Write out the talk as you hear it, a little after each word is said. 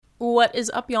What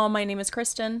is up, y'all? My name is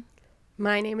Kristen.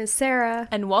 My name is Sarah.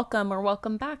 And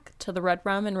welcome back to the Red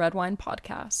Rum and Red Wine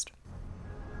podcast.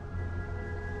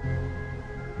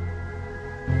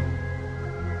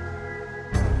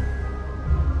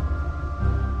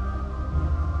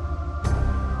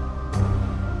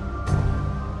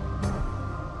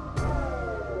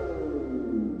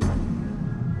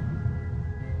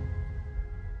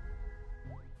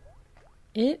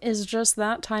 It is just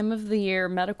that time of the year.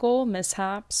 Medical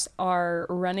mishaps are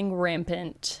running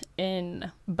rampant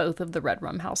in both of the Red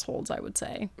Rum households, I would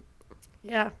say.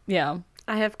 Yeah. Yeah.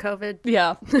 I have COVID.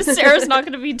 Yeah. Sarah's not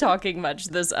going to be talking much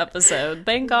this episode.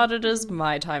 Thank God it is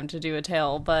my time to do a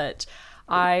tale, but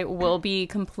I will be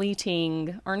I'll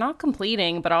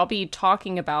be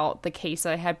talking about the case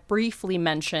I had briefly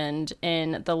mentioned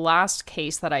in the last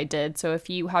case that I did. So if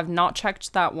you have not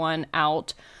checked that one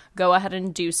out, go ahead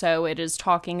and do so. It is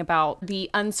talking about the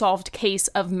unsolved case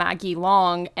of Maggie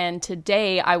Long, and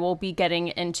today I will be getting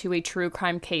into a true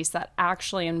crime case that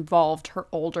actually involved her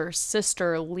older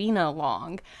sister, Lena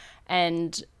Long.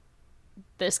 And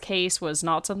this case was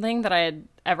not something that I had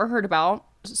ever heard about,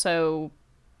 so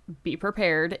be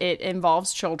prepared. It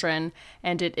involves children,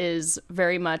 and it is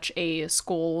very much a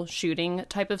school shooting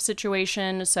type of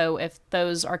situation, so if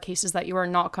those are cases that you are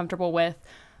not comfortable with,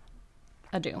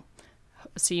 adieu.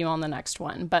 See you on the next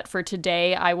one. But for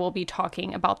today, I will be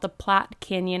talking about the Platte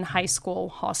Canyon High School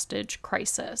hostage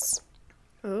crisis.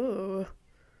 Ooh.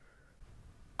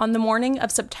 On the morning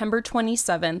of September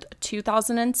 27th,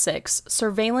 2006,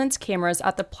 surveillance cameras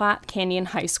at the Platte Canyon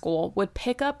High School would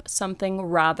pick up something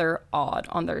rather odd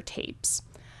on their tapes.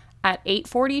 At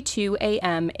 8:42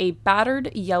 a.m., a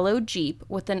battered yellow Jeep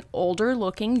with an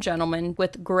older-looking gentleman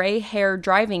with gray hair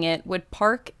driving it would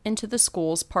park into the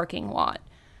school's parking lot.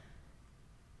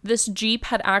 This Jeep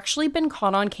had actually been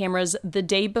caught on cameras the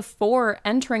day before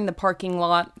entering the parking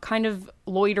lot, kind of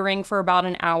loitering for about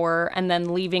an hour and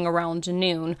then leaving around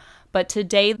noon. But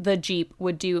today, the Jeep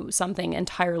would do something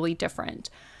entirely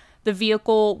different. The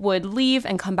vehicle would leave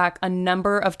and come back a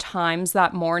number of times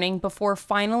that morning before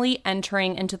finally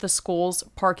entering into the school's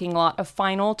parking lot a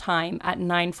final time at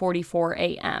 9:44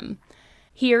 a.m.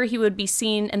 Here, he would be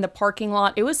seen in the parking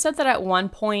lot. It was said that at one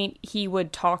point he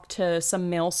would talk to some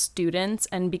male students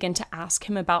and begin to ask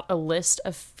him about a list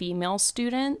of female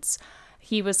students.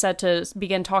 He was said to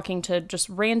begin talking to just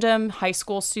random high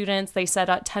school students. They said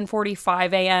at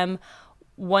 10:45 a.m.,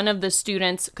 one of the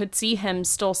students could see him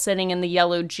still sitting in the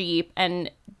yellow Jeep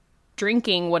and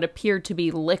drinking what appeared to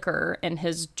be liquor in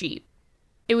his Jeep.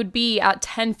 It would be at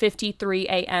 10:53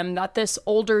 a.m. that this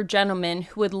older gentleman,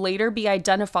 who would later be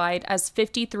identified as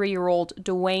 53-year-old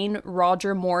Dwayne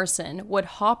Roger Morrison, would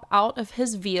hop out of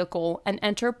his vehicle and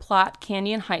enter Platte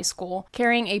Canyon High School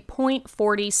carrying a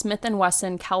 .40 Smith &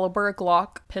 Wesson caliber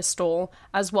Glock pistol,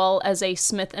 as well as a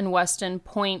Smith & Wesson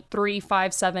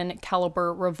 .357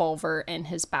 caliber revolver in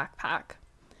his backpack.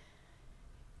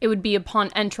 It would be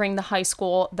upon entering the high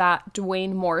school that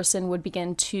Dwayne Morrison would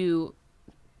begin to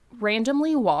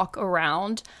randomly walk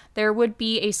around. There would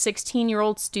be a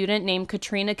 16-year-old student named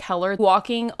Katrina Keller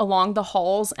walking along the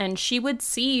halls, and she would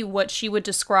see what she would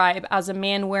describe as a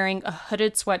man wearing a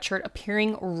hooded sweatshirt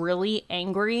appearing really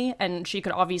angry, and she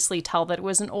could obviously tell that it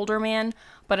was an older man,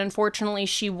 but unfortunately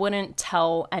she wouldn't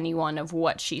tell anyone of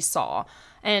what she saw.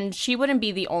 And she wouldn't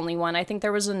be the only one. I think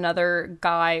there was another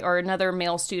guy or another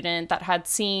male student that had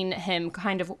seen him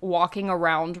kind of walking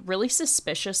around really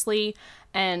suspiciously,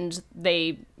 and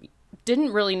they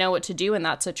didn't really know what to do in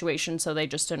that situation, so they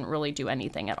just didn't really do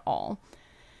anything at all.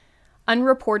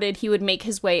 Unreported, he would make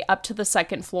his way up to the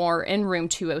second floor in room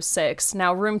 206.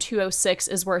 Now, room 206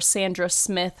 is where Sandra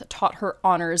Smith taught her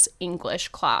honors English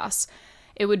class.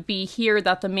 It would be here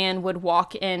that the man would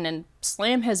walk in and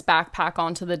slam his backpack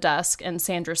onto the desk, and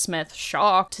Sandra Smith,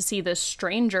 shocked to see this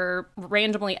stranger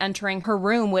randomly entering her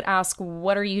room, would ask,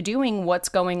 "What are you doing? What's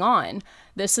going on?"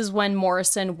 This is when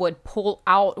Morrison would pull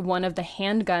out one of the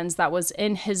handguns that was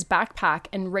in his backpack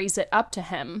and raise it up to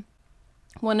him.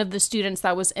 One of the students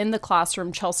that was in the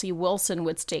classroom, Chelsea Wilson,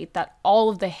 would state that all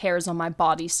of the hairs on my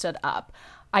body stood up.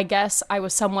 I guess I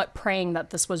was somewhat praying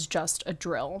that this was just a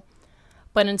drill.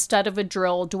 But instead of a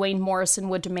drill, Dwayne Morrison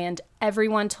would demand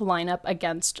everyone to line up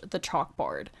against the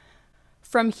chalkboard.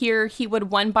 From here, he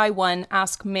would one by one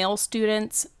ask male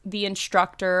students, the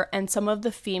instructor, and some of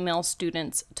the female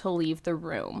students to leave the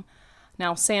room.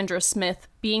 Now, Sandra Smith,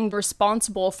 being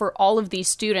responsible for all of these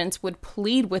students, would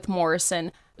plead with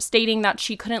Morrison, stating that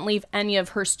she couldn't leave any of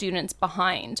her students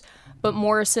behind. But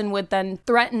Morrison would then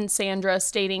threaten Sandra,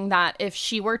 stating that if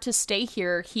she were to stay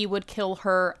here, he would kill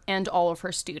her and all of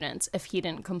her students if he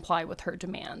didn't comply with her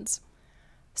demands.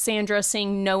 Sandra,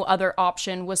 seeing no other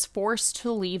option, was forced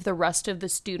to leave the rest of the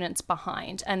students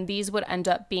behind, and these would end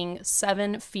up being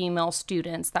 7 female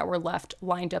students that were left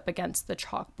lined up against the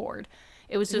chalkboard.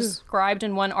 It was described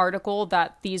in one article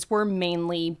that these were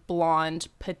mainly blonde,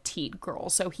 petite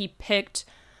girls. So he picked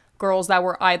girls that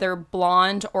were either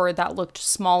blonde or that looked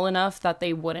small enough that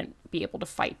they wouldn't be able to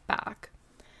fight back.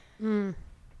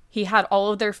 He had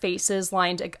all of their faces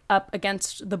lined up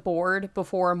against the board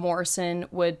before Morrison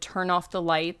would turn off the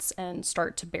lights and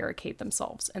start to barricade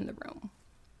themselves in the room.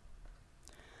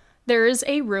 There is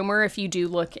a rumor, if you do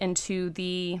look into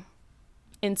the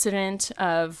incident,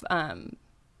 of an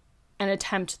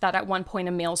attempt that at one point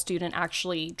a male student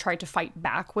actually tried to fight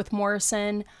back with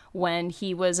Morrison when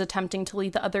he was attempting to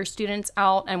lead the other students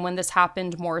out. And when this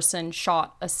happened, Morrison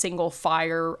shot a single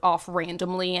fire off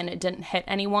randomly and it didn't hit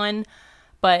anyone.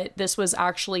 But this was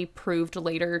actually proved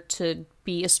later to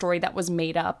be a story that was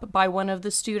made up by one of the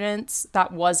students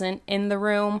that wasn't in the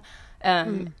room.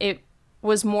 It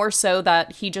was more so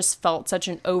that he just felt such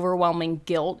an overwhelming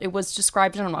guilt. It was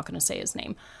described, and I'm not going to say his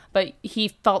name, but he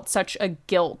felt such a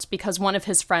guilt because one of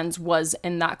his friends was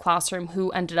in that classroom who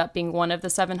ended up being one of the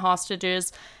 7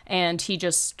 hostages, and he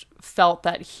just felt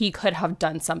that he could have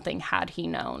done something had he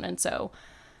known. And so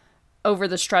over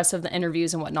the stress of the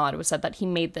interviews and whatnot, it was said that he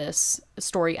made this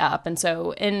story up. And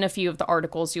so in a few of the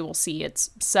articles, you will see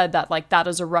it's said that like that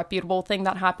is a reputable thing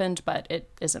that happened, but it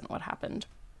isn't what happened.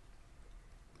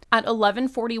 At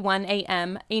 11:41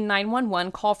 a.m., a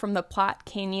 911 call from the Platte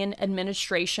Canyon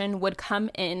administration would come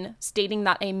in stating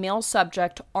that a male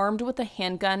subject armed with a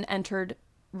handgun entered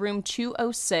room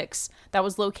 206 that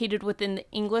was located within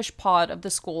the English pod of the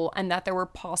school and that there were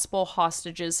possible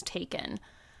hostages taken.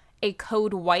 A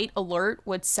code white alert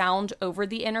would sound over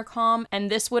the intercom,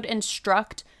 and this would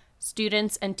instruct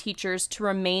students and teachers to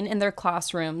remain in their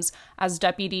classrooms as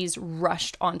deputies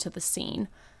rushed onto the scene.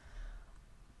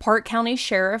 Park County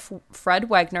Sheriff Fred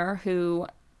Wegner, who,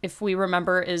 if we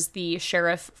remember, is the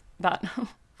sheriff that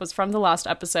was from the last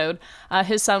episode,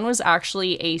 his son was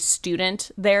actually a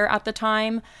student there at the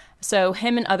time. So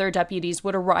him and other deputies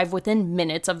would arrive within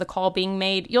minutes of the call being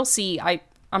made. You'll see,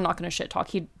 I'm not going to shit talk.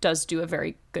 He does do a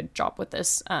very good job with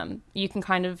this. You can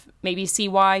kind of maybe see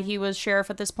why he was sheriff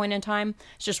at this point in time.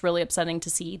 It's just really upsetting to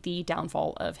see the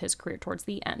downfall of his career towards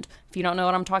the end. If you don't know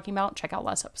what I'm talking about, check out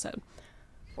last episode.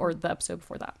 Or the episode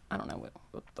before that. I don't know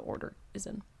what the order is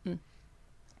in.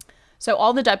 So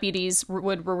all the deputies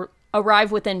would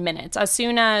arrive within minutes. As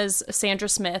soon as Sandra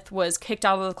Smith was kicked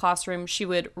out of the classroom, she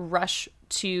would rush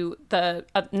to the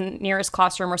nearest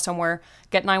classroom or somewhere,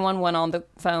 get 911 on the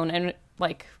phone, and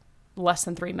like less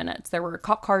than 3 minutes. There were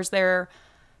cop cars there.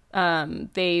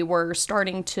 They were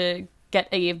starting to get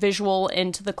a visual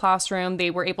into the classroom. They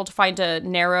were able to find a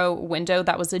narrow window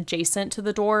that was adjacent to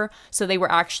the door, so they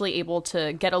were actually able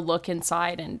to get a look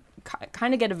inside and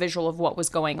kind of get a visual of what was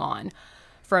going on.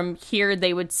 From here,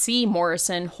 they would see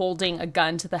Morrison holding a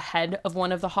gun to the head of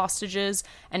one of the hostages,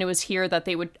 and it was here that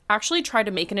they would actually try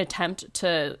to make an attempt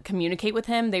to communicate with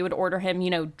him. They would order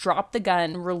him, drop the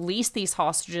gun, release these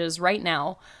hostages right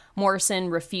now. Morrison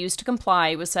refused to comply,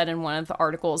 it was said in one of the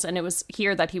articles, and it was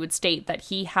here that he would state that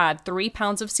he had 3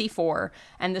 pounds of C4,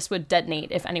 and this would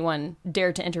detonate if anyone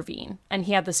dared to intervene, and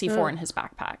he had the C4 in his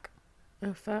backpack.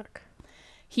 Oh, fuck.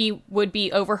 He would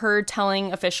be overheard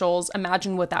telling officials,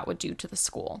 imagine what that would do to the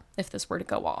school if this were to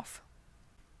go off.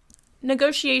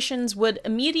 Negotiations would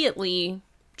immediately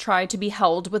try to be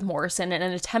held with Morrison in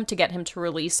an attempt to get him to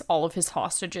release all of his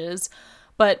hostages,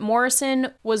 but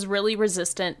Morrison was really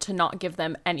resistant to not give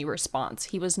them any response.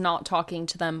 He was not talking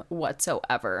to them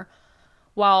whatsoever.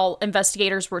 While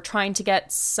investigators were trying to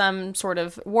get some sort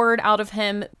of word out of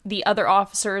him, the other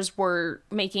officers were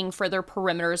making further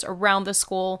perimeters around the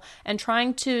school and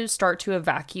trying to start to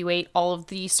evacuate all of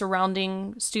the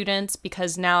surrounding students,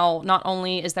 because now not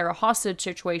only is there a hostage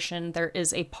situation, there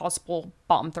is a possible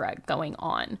bomb threat going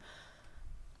on.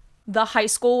 The high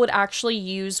school would actually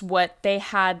use what they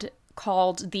had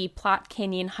called the Platte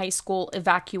Canyon High School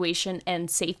Evacuation and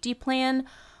Safety Plan,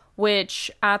 which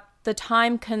at the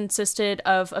time consisted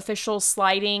of officials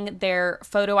sliding their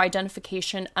photo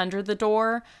identification under the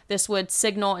door. This would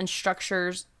signal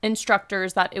instructors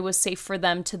that it was safe for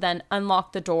them to then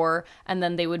unlock the door, and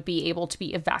then they would be able to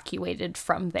be evacuated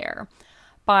from there.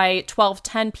 By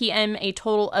 12:10 p.m., a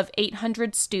total of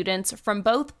 800 students from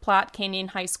both Platte Canyon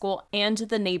High School and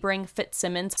the neighboring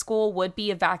Fitzsimmons School would be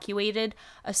evacuated,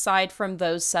 aside from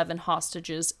those 7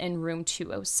 hostages in room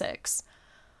 206.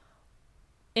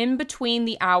 In between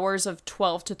the hours of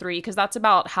 12 to 3, because that's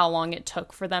about how long it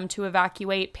took for them to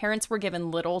evacuate, parents were given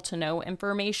little to no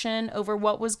information over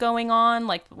what was going on,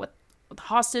 like what what the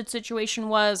hostage situation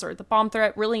was or the bomb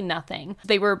threat, really nothing.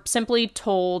 They were simply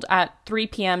told at 3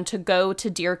 p.m. to go to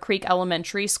Deer Creek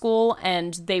Elementary School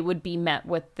and they would be met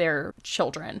with their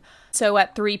children. So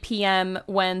at 3 p.m.,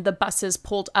 when the buses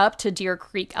pulled up to Deer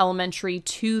Creek Elementary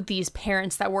to these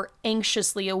parents that were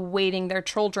anxiously awaiting their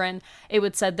children, it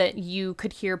was said that you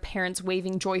could hear parents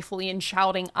waving joyfully and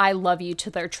shouting, "I love you," to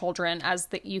their children as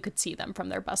you could see them from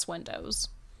their bus windows.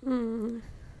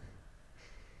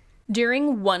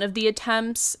 During one of the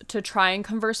attempts to try and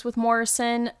converse with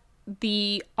Morrison,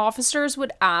 the officers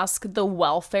would ask the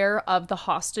welfare of the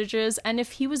hostages and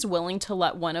if he was willing to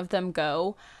let one of them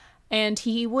go. And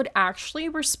he would actually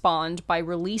respond by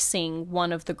releasing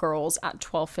one of the girls at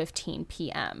 12:15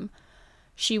 p.m.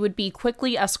 She would be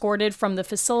quickly escorted from the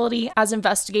facility as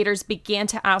investigators began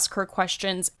to ask her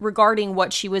questions regarding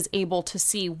what she was able to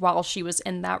see while she was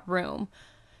in that room.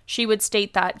 She would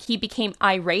state that he became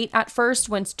irate at first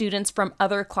when students from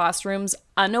other classrooms,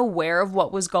 unaware of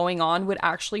what was going on, would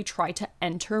actually try to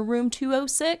enter room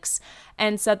 206,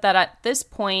 and said that at this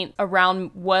point, a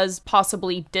round was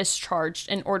possibly discharged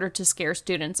in order to scare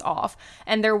students off.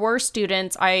 And there were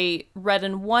students, I read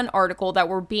in one article, that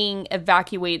were being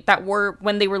evacuated,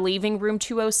 when they were leaving room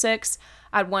 206,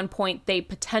 at one point they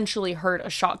potentially heard a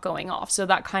shot going off. So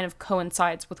that kind of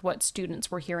coincides with what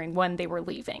students were hearing when they were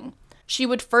leaving. She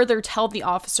would further tell the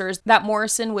officers that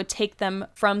Morrison would take them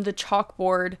from the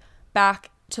chalkboard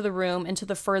back to the room into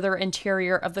the further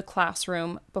interior of the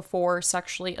classroom before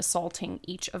sexually assaulting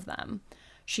each of them.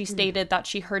 She stated that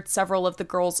she heard several of the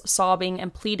girls sobbing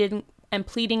and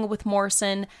pleading with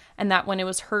Morrison, and that when it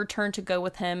was her turn to go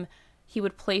with him, he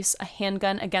would place a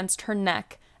handgun against her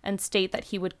neck and state that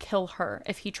he would kill her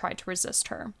if he tried to resist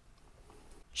her.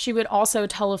 She would also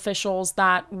tell officials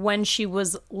that when she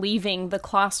was leaving the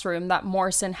classroom that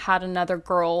Morrison had another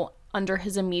girl under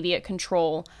his immediate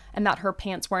control and that her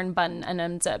pants were unbuttoned and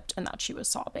unzipped and that she was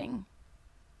sobbing.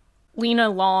 Lena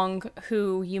Long,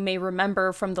 who you may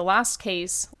remember from the last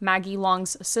case, Maggie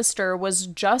Long's sister, was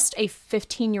just a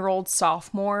 15-year-old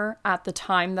sophomore at the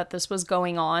time that this was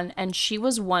going on, and she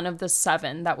was one of the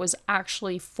 7 that was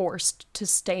actually forced to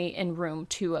stay in room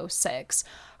 206.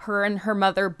 Her and her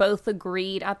mother both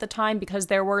agreed at the time because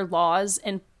there were laws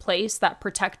in place that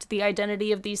protect the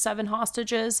identity of these 7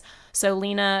 hostages. So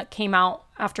Lena came out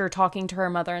after talking to her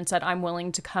mother and said, "I'm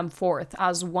willing to come forth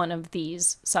as one of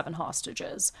these 7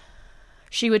 hostages."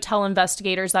 She would tell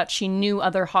investigators that she knew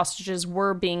other hostages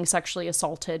were being sexually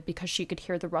assaulted because she could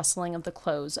hear the rustling of the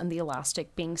clothes and the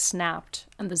elastic being snapped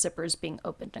and the zippers being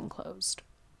opened and closed.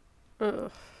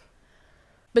 Ugh.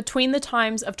 Between the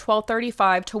times of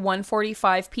 12:35 to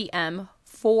 1:45 p.m.,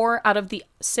 4 out of the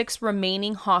 6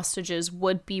 remaining hostages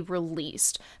would be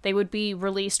released. They would be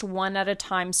released one at a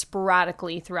time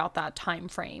sporadically throughout that time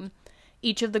frame.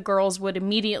 Each of the girls would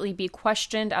immediately be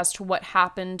questioned as to what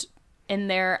happened in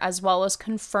there, as well as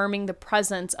confirming the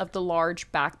presence of the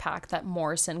large backpack that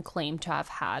Morrison claimed to have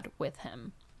had with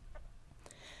him.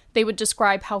 They would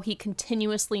describe how he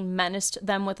continuously menaced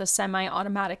them with a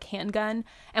semi-automatic handgun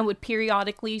and would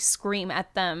periodically scream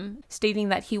at them, stating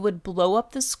that he would blow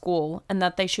up the school and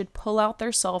that they should pull out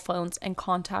their cell phones and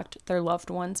contact their loved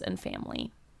ones and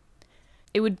family.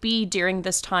 It would be during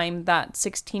this time that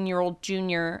 16-year-old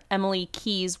junior Emily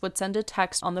Keys would send a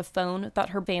text on the phone that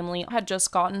her family had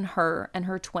just gotten her and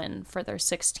her twin for their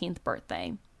 16th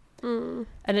birthday. And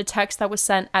a text that was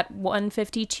sent at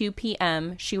 1:52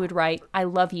 p.m., she would write, "I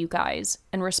love you guys,"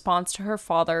 in response to her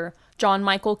father, John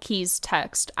Michael Keys'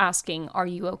 text asking, "Are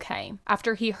you okay?"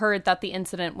 after he heard that the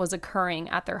incident was occurring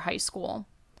at their high school.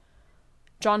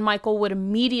 John Michael would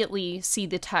immediately see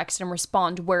the text and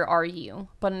respond, "Where are you?"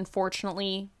 But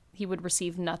unfortunately, he would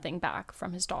receive nothing back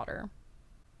from his daughter.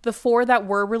 The 4 that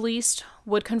were released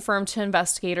would confirm to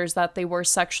investigators that they were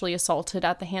sexually assaulted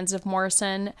at the hands of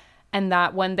Morrison, and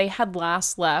that when they had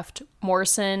last left,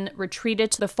 Morrison retreated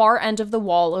to the far end of the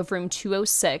wall of room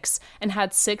 206 and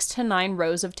had 6 to 9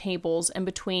 rows of tables in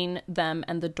between them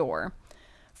and the door.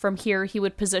 From here, he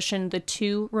would position the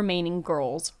 2 remaining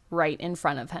girls right in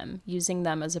front of him, using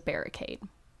them as a barricade.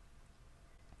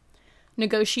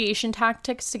 Negotiation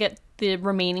tactics to get the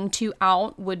remaining 2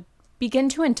 out would begin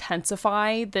to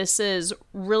intensify. This is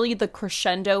really the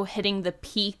crescendo hitting the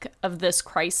peak of this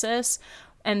crisis,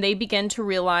 and they begin to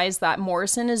realize that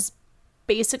Morrison is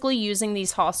basically using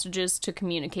these hostages to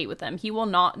communicate with them. He will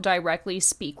not directly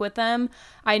speak with them.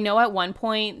 I know at one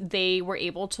point they were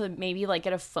able to maybe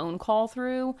get a phone call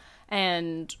through,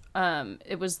 and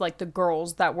it was the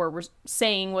girls that were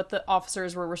saying what the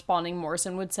officers were responding.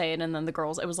 Morrison would say it, and then the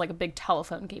girls, it was like a big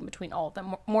telephone game between all of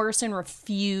them. Morrison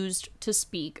refused to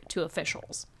speak to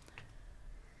officials.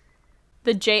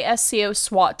 The JSCO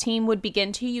SWAT team would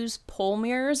begin to use pole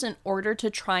mirrors in order to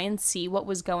try and see what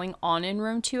was going on in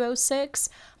room 206,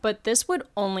 but this would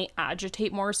only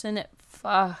agitate Morrison. It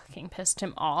fucking pissed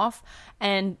him off,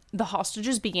 and the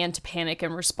hostages began to panic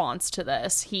in response to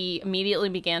this. He immediately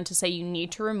began to say, you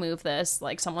need to remove this,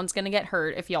 like someone's gonna get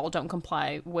hurt if y'all don't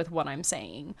comply with what I'm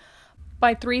saying.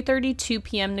 By 3:32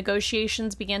 p.m.,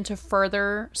 negotiations began to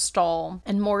further stall,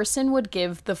 and Morrison would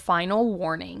give the final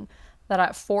warning that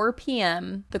at 4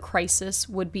 p.m., the crisis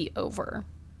would be over.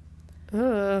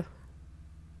 Ugh.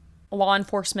 Law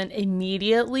enforcement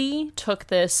immediately took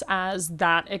this as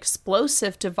that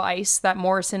explosive device that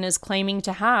Morrison is claiming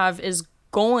to have is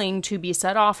going to be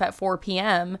set off at 4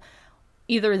 p.m.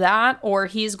 Either that or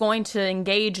he's going to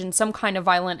engage in some kind of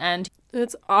violent end.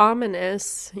 It's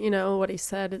ominous. You know what he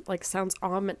said? It like sounds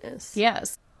ominous.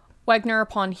 Yes. Wegner,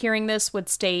 upon hearing this, would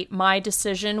state, my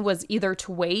decision was either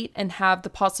to wait and have the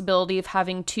possibility of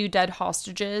having 2 dead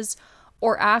hostages,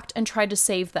 or act and try to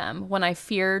save them when I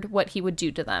feared what he would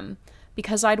do to them,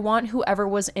 because I'd want whoever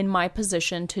was in my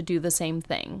position to do the same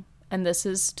thing, and this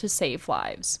is to save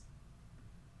lives.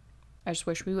 I just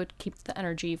wish we would keep the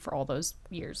energy for all those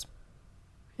years.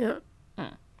 Yeah.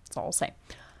 That's all I'll say.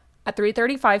 At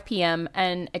 3:35 p.m.,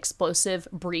 an explosive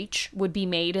breach would be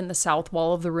made in the south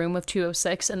wall of the room of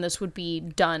 206, and this would be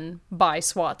done by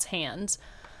SWAT's hands.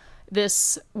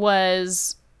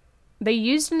 They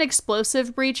used an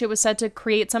explosive breach. It was said to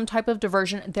create some type of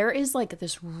diversion. There is like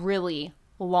this really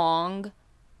long,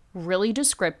 really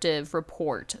descriptive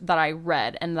report that I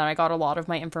read and that I got a lot of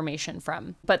my information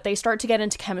from. But they start to get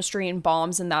into chemistry and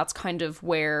bombs, and that's kind of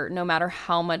where no matter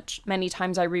many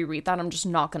times I reread that, I'm just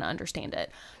not going to understand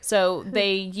it. So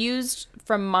they used,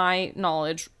 from my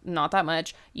knowledge, not that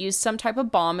much, used some type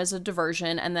of bomb as a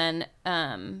diversion, and then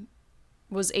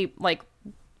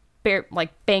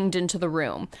banged into the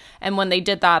room. And when they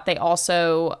did that, they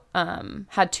also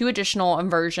had 2 additional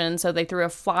inversions. So they threw a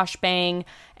flashbang,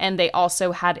 and they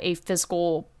also had a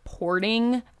physical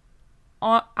porting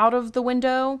out of the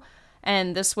window.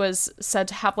 And this was said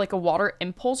to have like a water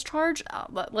impulse charge.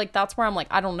 Like that's where I'm like,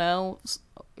 I don't know.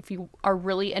 If you are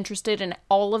really interested in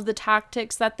all of the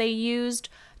tactics that they used,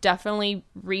 definitely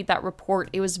read that report.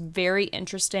 It was very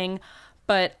interesting.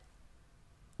 But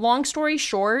long story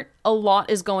short, a lot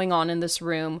is going on in this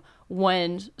room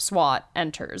when SWAT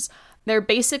enters. They're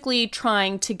basically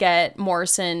trying to get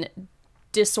Morrison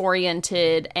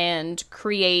disoriented and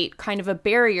create kind of a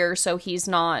barrier so he's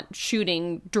not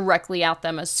shooting directly at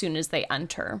them as soon as they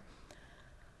enter.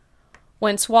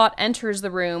 When SWAT enters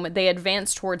the room, they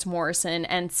advance towards Morrison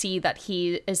and see that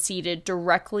he is seated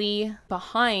directly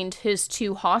behind his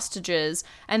 2 hostages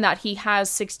and that he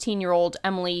has 16-year-old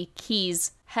Emily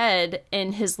Keyes' head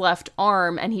in his left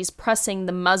arm, and he's pressing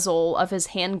the muzzle of his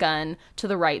handgun to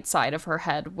the right side of her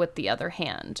head with the other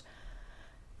hand.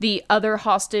 The other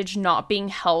hostage not being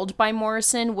held by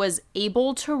Morrison was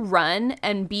able to run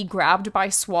and be grabbed by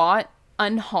SWAT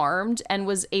unharmed and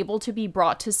was able to be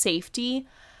brought to safety.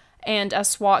 And as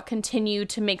SWAT continued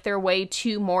to make their way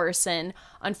to Morrison,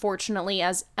 unfortunately,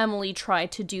 as Emily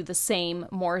tried to do the same,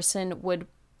 Morrison would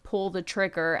pull the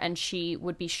trigger and she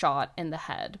would be shot in the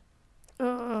head.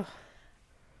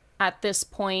 At this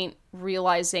point,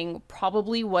 realizing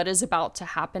probably what is about to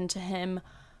happen to him,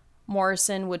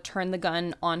 Morrison would turn the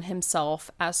gun on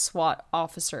himself as SWAT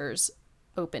officers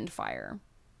opened fire.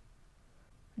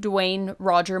 Dwayne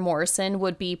Roger Morrison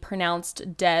would be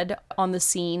pronounced dead on the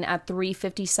scene at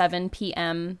 3:57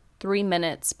 p.m., 3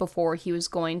 minutes before he was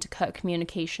going to cut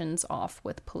communications off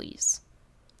with police.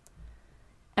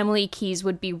 Emily Keyes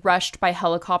would be rushed by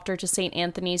helicopter to St.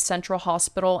 Anthony's Central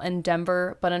Hospital in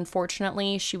Denver, but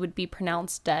unfortunately, she would be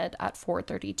pronounced dead at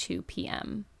 4:32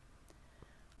 p.m.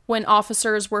 When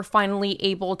officers were finally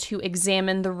able to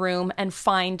examine the room and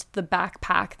find the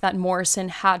backpack that Morrison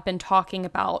had been talking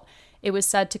about, it was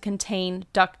said to contain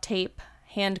duct tape,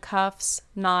 handcuffs,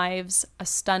 knives, a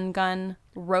stun gun,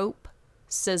 rope,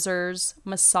 scissors,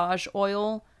 massage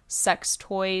oil, sex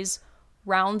toys,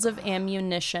 rounds of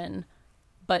ammunition,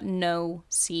 but no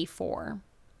C4.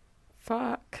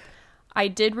 Fuck. I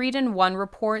did read in one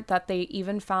report that they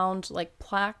even found like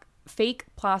fake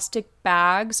plastic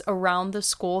bags around the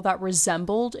school that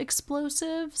resembled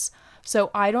explosives.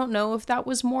 So I don't know if that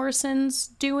was Morrison's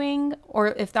doing or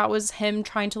if that was him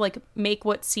trying to like make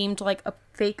what seemed like a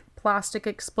fake plastic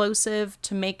explosive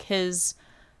to make his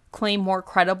claim more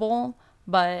credible.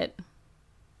 But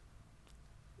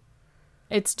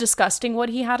it's disgusting what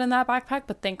he had in that backpack,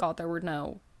 but thank God there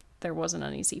wasn't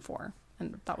any C4,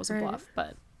 and that was a bluff.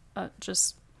 But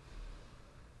just,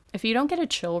 if you don't get a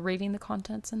chill reading the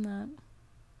contents in that.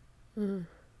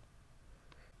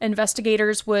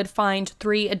 Investigators would find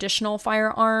 3 additional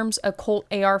firearms, a Colt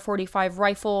AR-45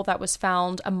 rifle that was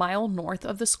found a mile north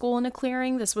of the school in a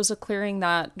clearing. This was a clearing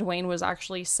that Dwayne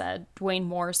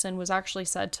Morrison was actually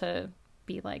said to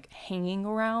be like hanging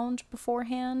around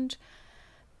beforehand.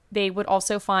 They would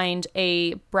also find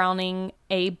a Browning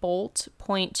A Bolt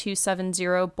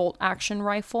 .270 bolt action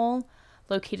rifle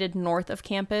located north of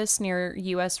campus near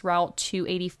US Route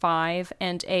 285,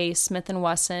 and a Smith &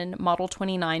 Wesson Model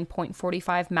 29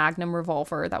 .45 Magnum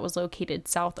revolver that was located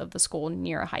south of the school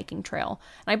near a hiking trail.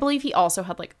 And I believe he also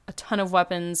had like a ton of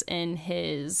weapons in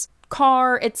his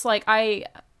car. It's like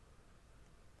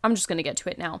I'm just going to get to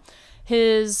it now.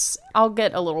 I'll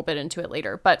get a little bit into it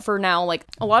later, but for now, like,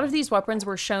 a lot of these weapons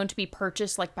were shown to be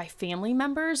purchased like by family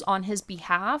members on his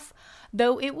behalf,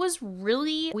 though it was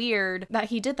really weird that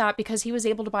he did that because he was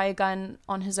able to buy a gun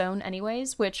on his own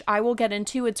anyways, which I will get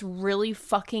into. It's really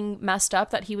fucking messed up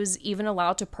that he was even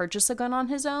allowed to purchase a gun on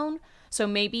his own. So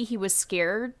maybe he was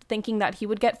scared, thinking that he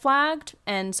would get flagged,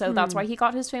 and so that's why he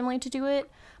got his family to do it.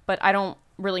 But I don't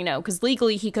really know, because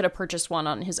legally he could have purchased one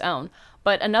on his own.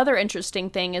 But another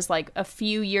interesting thing is, like, a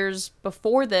few years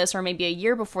before this, or maybe a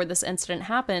year before this incident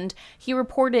happened, he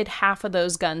reported half of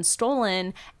those guns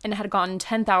stolen and had gotten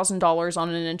 $10,000 on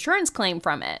an insurance claim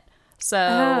from it.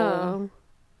 So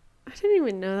I didn't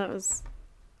even know that was...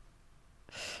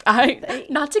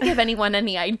 Not to give anyone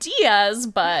any ideas,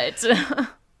 but it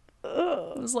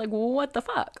was like, what the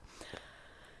fuck?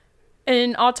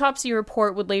 An autopsy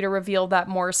report would later reveal that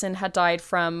Morrison had died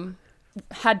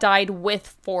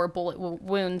with 4 bullet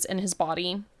wounds in his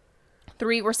body.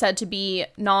 3 were said to be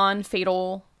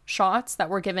non-fatal shots that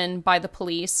were given by the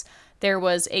police. There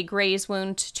was a graze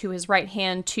wound to his right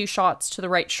hand, 2 shots to the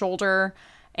right shoulder,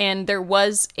 and there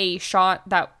was a shot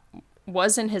that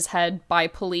was in his head by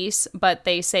police, but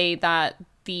they say that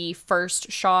the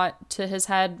first shot to his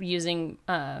head using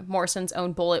Morrison's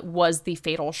own bullet was the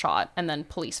fatal shot, and then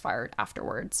police fired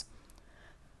afterwards.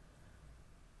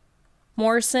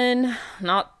 Morrison,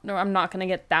 I'm not going to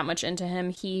get that much into him.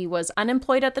 He was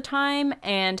unemployed at the time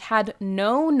and had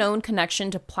no known connection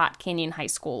to Platte Canyon High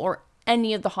School or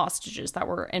any of the hostages that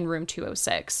were in room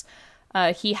 206.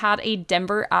 He had a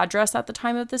Denver address at the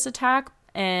time of this attack,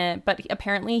 but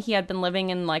apparently he had been living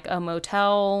in like a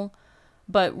motel.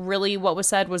 But really what was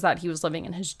said was that he was living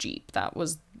in his Jeep. That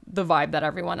was the vibe that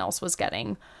everyone else was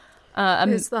getting.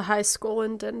 Is the high school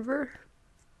in Denver?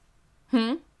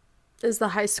 Is the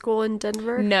high school in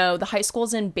Denver? No, the high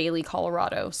school's in Bailey,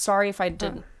 Colorado. Sorry if I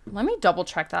didn't. Let me double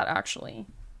check that, actually.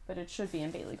 But it should be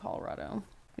in Bailey, Colorado.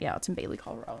 Yeah, it's in Bailey,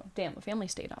 Colorado. Damn, the family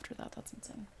stayed after that. That's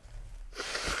insane.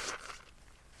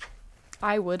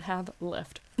 I would have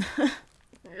left.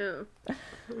 Yeah.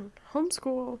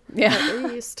 Homeschool. Yeah. At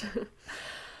least.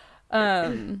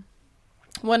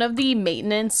 One of the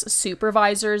maintenance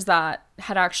supervisors that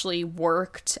had actually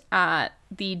worked at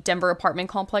the Denver apartment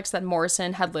complex that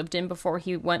Morrison had lived in before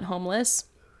he went homeless,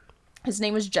 his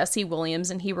name was Jesse Williams,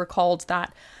 and he recalled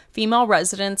that female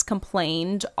residents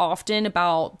complained often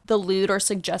about the lewd or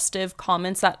suggestive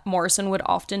comments that Morrison would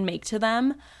often make to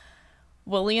them.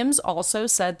 Williams also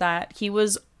said that he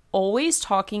was always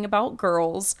talking about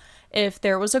girls. If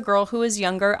there was a girl who was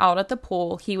younger out at the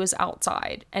pool, he was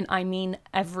outside. And I mean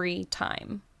every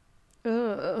time.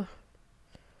 Ugh.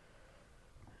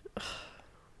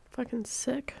 Fucking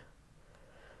sick.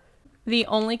 The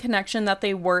only connection that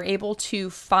they were able to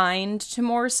find to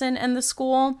Morrison and the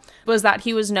school was that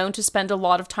he was known to spend a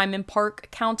lot of time in Park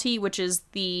County, which is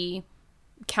the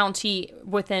county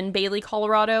within Bailey,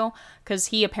 Colorado, because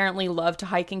he apparently loved to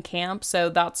hike and camp, so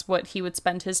that's what he would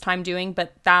spend his time doing.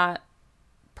 But that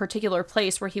particular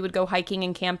place where he would go hiking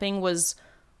and camping was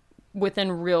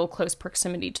within real close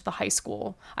proximity to the high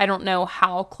school. I don't know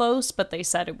how close, but they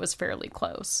said it was fairly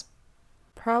close.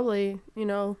 Probably,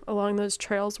 along those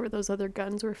trails where those other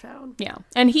guns were found. Yeah.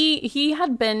 And he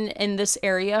had been in this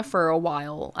area for a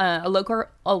while. A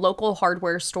local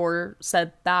hardware store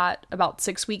said that about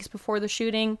 6 weeks before the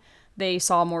shooting, they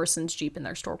saw Morrison's Jeep in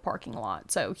their store parking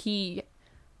lot. So he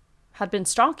had been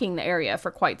stalking the area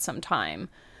for quite some time.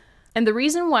 And the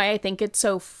reason why I think it's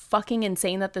so fucking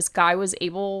insane that this guy was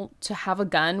able to have a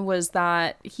gun was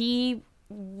that he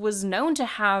was known to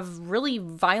have really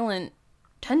violent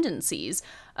tendencies.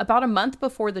 About a month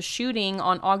before the shooting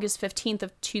on August 15th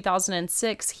of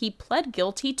 2006, he pled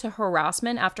guilty to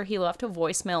harassment after he left a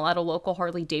voicemail at a local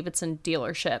Harley-Davidson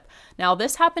dealership. Now,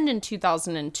 this happened in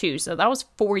 2002, so that was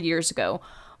 4 years ago.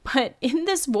 But in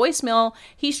this voicemail,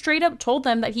 he straight up told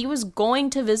them that he was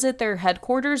going to visit their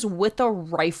headquarters with a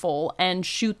rifle and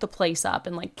shoot the place up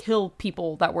and kill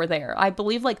people that were there. I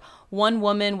believe one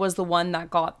woman was the one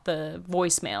that got the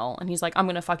voicemail, and he's like, I'm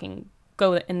gonna fucking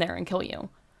go in there and kill you.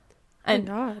 And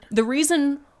God. the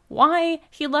reason why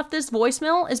he left this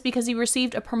voicemail is because he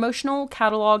received a promotional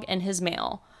catalog in his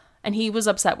mail, and he was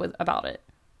upset about it.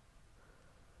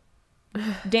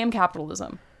 Damn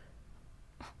capitalism.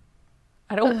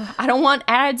 I don't want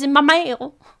ads in my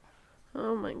mail.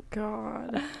 Oh my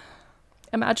God.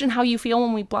 Imagine how you feel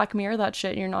when we Black Mirror that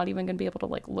shit and you're not even going to be able to,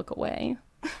 like, look away.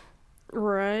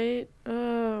 Right?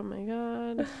 Oh my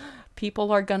God.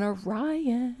 People are gonna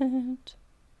riot.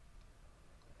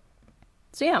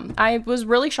 So yeah, I was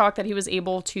really shocked that he was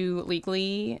able to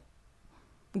legally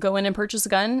go in and purchase a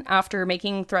gun after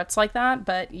making threats like that.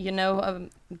 But, you know,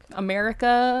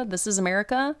 America, this is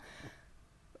America.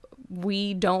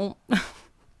 We don't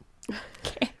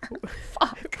care.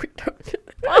 Fuck. We don't.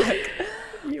 Fuck.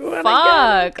 You wanna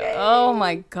Fuck. go? Okay. Oh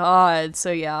my God.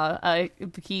 So yeah,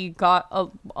 he got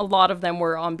a lot of them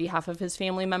were on behalf of his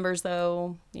family members,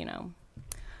 though, you know.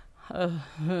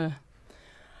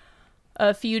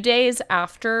 A few days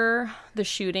after the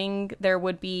shooting, there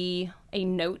would be a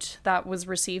note that was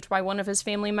received by one of his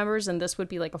family members, and this would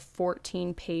be like a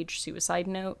 14-page suicide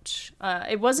note.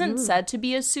 It wasn't said to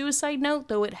be a suicide note,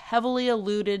 though it heavily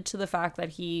alluded to the fact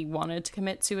that he wanted to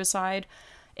commit suicide.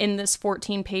 In this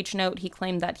 14-page note, he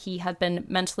claimed that he had been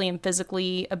mentally and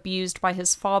physically abused by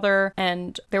his father,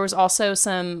 and there was also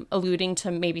some alluding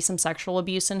to maybe some sexual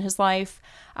abuse in his life,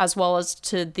 as well as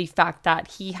to the fact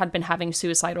that he had been having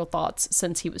suicidal thoughts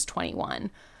since he was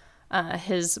 21.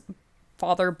 His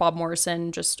father, Bob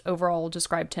Morrison, just overall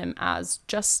described him as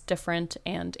just different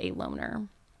and a loner.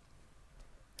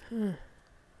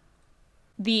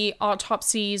 The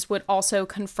autopsies would also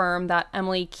confirm that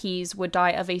Emily Keyes would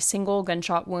die of a single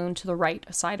gunshot wound to the right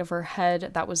side of her head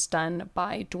that was done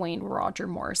by Dwayne Roger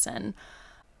Morrison.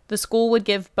 The school would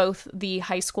give both the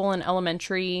high school and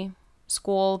elementary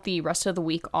school the rest of the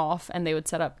week off, and they would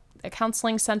set up a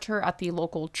counseling center at the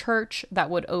local church that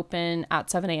would open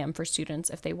at 7 a.m. for students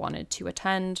if they wanted to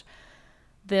attend.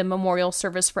 The memorial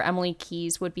service for Emily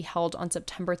Keyes would be held on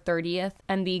September 30th,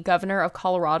 and the governor of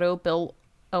Colorado, Bill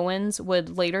Owens,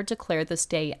 would later declare this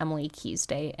day Emily Keyes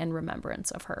Day in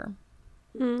remembrance of her.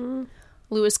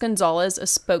 Luis Gonzalez, a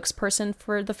spokesperson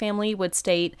for the family, would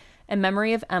state, "In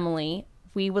memory of Emily,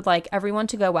 we would like everyone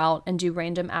to go out and do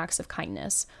random acts of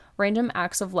kindness, random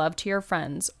acts of love to your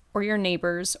friends, or your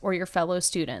neighbors, or your fellow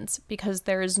students, because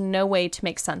there is no way to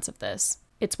make sense of this.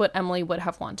 It's what Emily would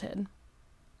have wanted."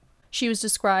 She was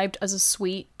described as a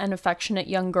sweet and affectionate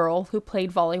young girl who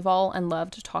played volleyball and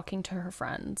loved talking to her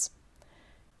friends.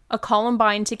 A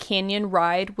Columbine to Canyon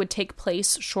ride would take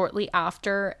place shortly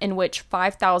after, in which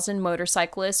 5,000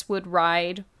 motorcyclists would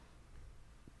ride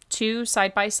two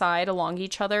side by side along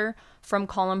each other from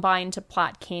Columbine to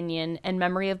Platte Canyon in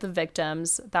memory of the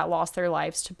victims that lost their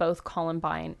lives to both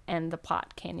Columbine and the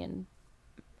Platte Canyon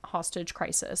hostage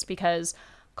crisis, because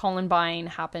Columbine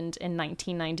happened in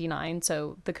 1999,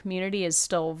 so the community is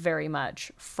still very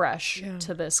much fresh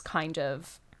to this kind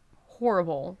of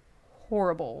horrible,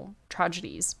 horrible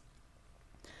tragedies.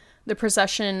 The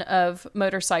procession of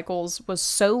motorcycles was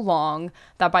so long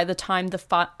that by the time the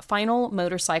final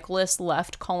motorcyclist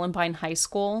left Columbine High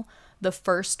School, the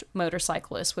first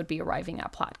motorcyclist would be arriving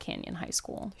at Platte Canyon High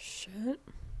School. Shit.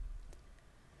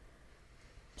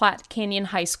 Platte Canyon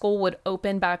High School would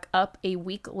open back up a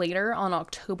week later on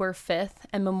October 5th,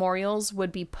 and memorials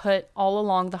would be put all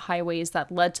along the highways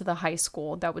that led to the high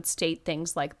school that would state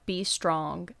things like "Be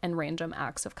strong" and "Random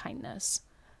acts of kindness."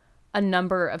 A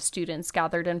number of students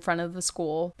gathered in front of the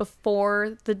school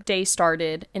before the day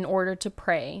started in order to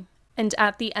pray, and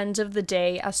at the end of the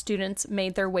day, as students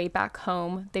made their way back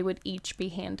home, they would each be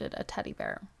handed a teddy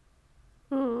bear.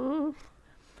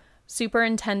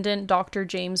 Superintendent Dr.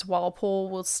 James Walpole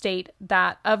will state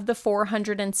that of the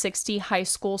 460 high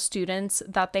school students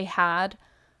that they had,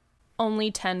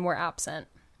 only 10 were absent.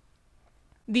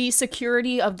 The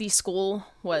security of the school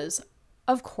was,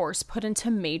 of course, put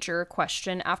into major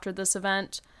question after this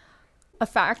event. A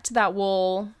fact that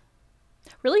will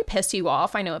really piss you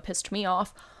off. I know it pissed me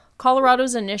off.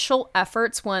 Colorado's initial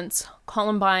efforts once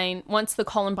the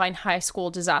Columbine High School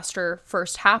disaster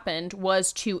first happened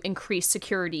was to increase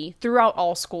security throughout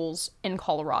all schools in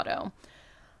Colorado.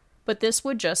 But this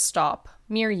would just stop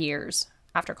mere years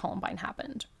after Columbine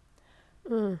happened.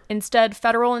 Instead,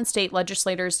 federal and state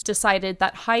legislators decided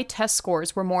that high test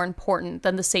scores were more important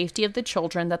than the safety of the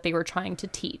children that they were trying to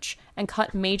teach, and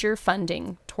cut major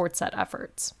funding towards said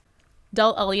efforts.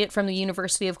 Del Elliott from the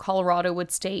University of Colorado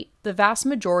would state, "The vast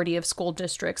majority of school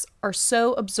districts are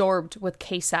so absorbed with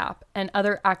KSAP and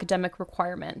other academic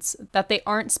requirements that they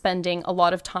aren't spending a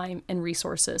lot of time and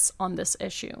resources on this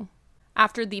issue."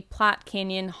 After the Platte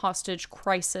Canyon hostage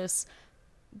crisis,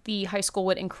 the high school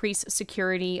would increase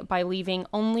security by leaving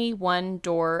only one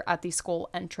door at the school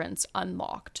entrance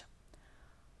unlocked.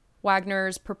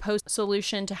 Wagner's proposed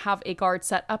solution to have a guard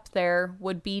set up there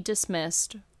would be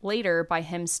dismissed later by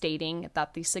him stating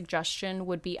that the suggestion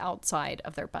would be outside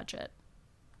of their budget.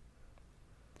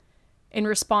 In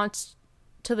response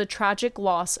to the tragic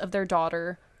loss of their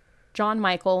daughter, John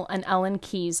Michael and Ellen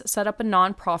Keyes set up a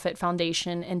nonprofit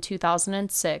foundation in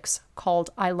 2006 called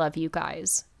I Love You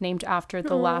Guys, named after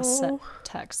the last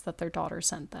text that their daughter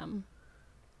sent them.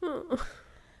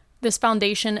 This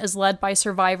foundation is led by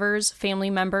survivors, family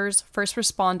members, first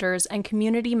responders, and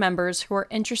community members who are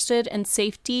interested in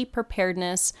safety,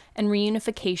 preparedness, and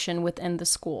reunification within the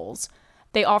schools.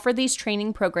 They offer these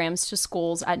training programs to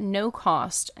schools at no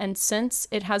cost, and since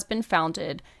it has been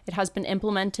founded, it has been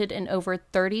implemented in over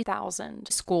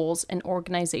 30,000 schools and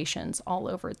organizations all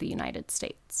over the United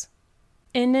States.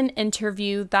 In an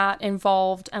interview that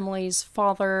involved Emily's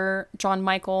father, John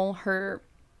Michael, her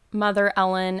mother,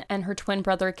 Ellen, and her twin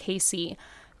brother, Casey,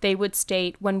 they would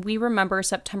state, "When we remember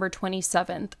September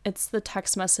 27th, it's the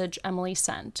text message Emily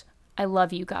sent. I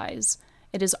love you guys.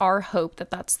 It is our hope that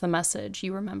that's the message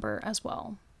you remember as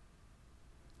well."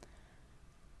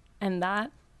 And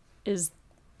that is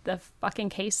the fucking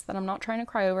case that I'm not trying to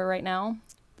cry over right now.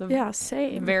 Yeah,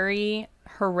 same. Very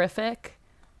horrific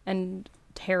and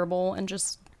terrible and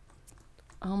just,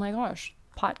 oh my gosh,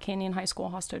 Platte Canyon High School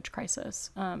hostage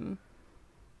crisis.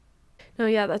 No,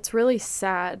 yeah, that's really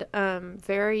sad.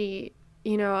 Very,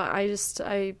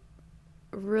 I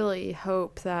really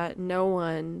hope that no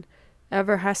one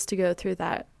ever has to go through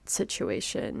that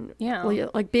situation. Yeah.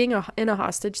 Like being in a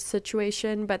hostage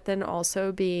situation, but then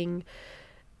also being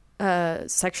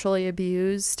sexually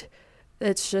abused.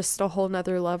 It's just a whole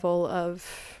nother level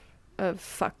of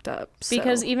fucked up.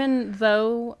 Because even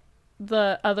though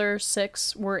the other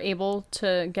 6 were able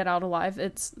to get out alive,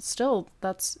 it's still,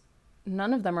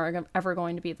 none of them are ever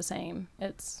going to be the same.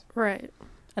 It's right.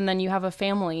 And then you have a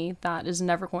family that is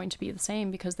never going to be the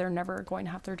same because they're never going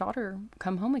to have their daughter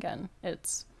come home again.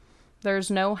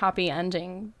 There's no happy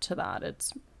ending to that.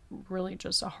 It's really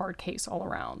just a hard case all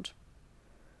around.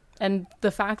 And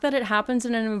the fact that it happens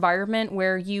in an environment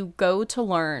where you go to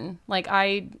learn,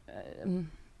 it's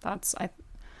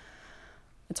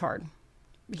hard.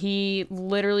 He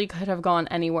literally could have gone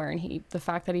anywhere, and the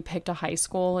fact that he picked a high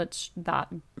school, that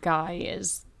guy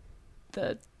is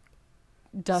the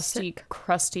dusty,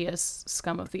 crustiest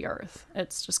scum of the earth.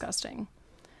 It's disgusting.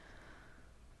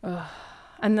 Ugh.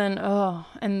 And then,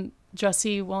 and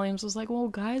Jesse Williams was like, well,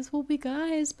 guys will be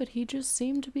guys, but he just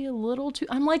seemed to be a little too...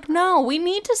 I'm like, no, we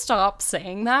need to stop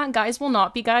saying that. Guys will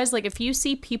not be guys. Like, if you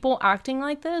see people acting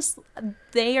like this,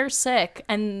 they are sick,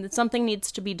 and something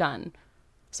needs to be done.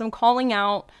 Some calling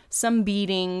out, some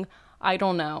beating, I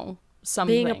don't know,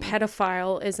 something. Being a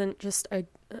pedophile isn't just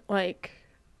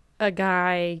a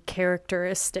guy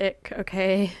characteristic,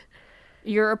 okay?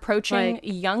 You're approaching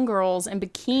young girls in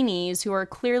bikinis who are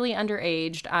clearly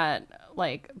underaged at,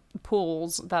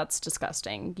 pools. That's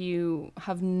disgusting. You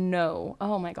have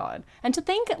oh my God. And to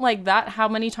think, that, how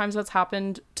many times that's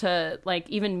happened to,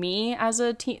 even me as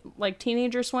a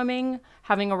teenager swimming,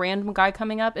 having a random guy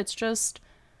coming up, it's just...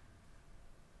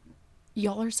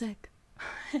 Y'all are sick.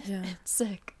 Yeah. It's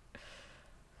sick.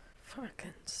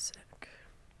 Fucking sick.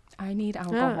 I need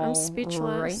alcohol I'm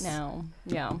speechless right now.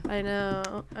 Yeah. I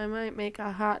know. I might make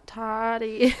a hot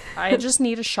toddy. I just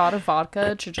need a shot of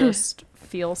vodka to just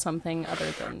feel something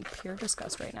other than pure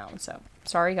disgust right now. So,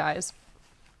 sorry guys.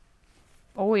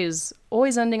 Always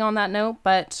ending on that note,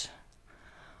 but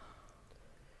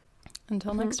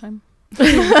until next time.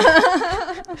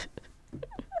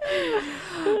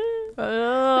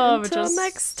 Until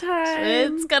next time.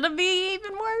 It's gonna be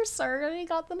even worse. I already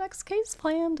got the next case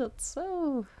planned. It's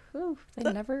so...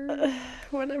 they never...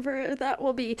 Whenever that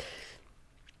will be.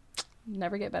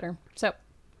 Never get better. So,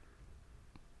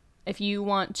 if you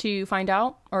want to find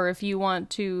out, or if you want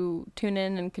to tune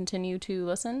in and continue to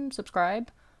listen, subscribe,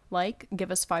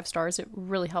 give us 5 stars. It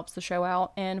really helps the show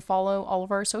out. And follow all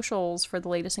of our socials for the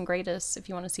latest and greatest if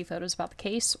you want to see photos about the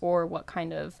case or what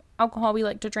kind of alcohol we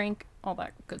like to drink, all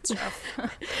that good stuff.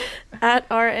 At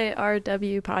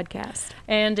RARW Podcast.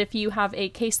 And if you have a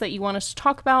case that you want us to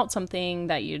talk about, something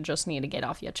that you just need to get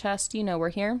off your chest, we're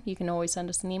here. You can always send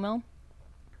us an email.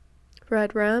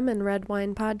 Red Rum and Red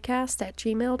Wine Podcast at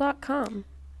gmail.com.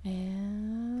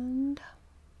 And...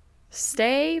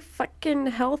 stay fucking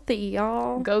healthy,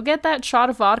 y'all. Go get that shot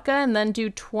of vodka and then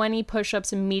do 20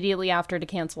 push-ups immediately after to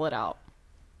cancel it out.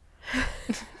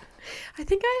 I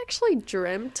think I actually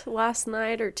dreamt last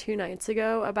night or 2 nights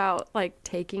ago about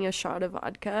taking a shot of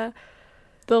vodka,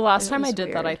 The last It time I was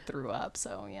did that, I weird. threw up.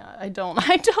 So yeah, I don't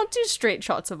do straight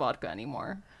shots of vodka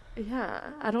anymore.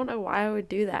 Yeah, I don't know why I would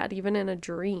do that, even in a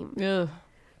dream. Ugh.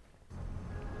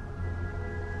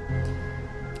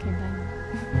 Okay,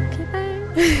 bye. Okay,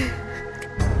 bye.